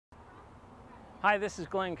Hi, this is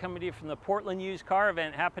Glenn coming to you from the Portland Used Car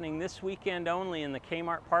Event happening this weekend only in the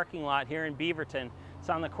K-mart parking lot here in Beaverton. It's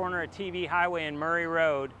on the corner of TV Highway and Murray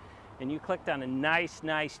Road, and you clicked on a nice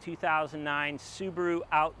 2009 Subaru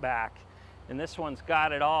Outback. And this one's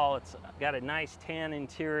got it all. It's got a nice tan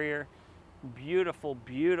interior, beautiful,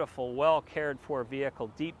 well cared for vehicle,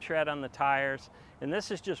 deep tread on the tires. And this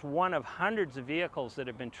is just one of hundreds of vehicles that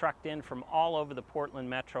have been trucked in from all over the Portland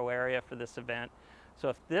metro area for this event. So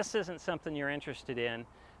if this isn't something you're interested in,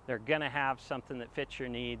 they're gonna have something that fits your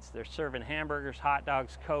needs. They're serving hamburgers, hot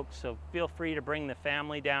dogs, Cokes, so feel free to bring the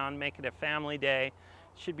family down, make it a family day.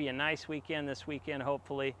 Should be a nice weekend this weekend,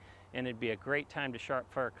 hopefully, and it'd be a great time to shop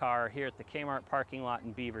for a car here at the K-mart parking lot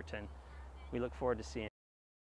in Beaverton. We look forward to seeing you.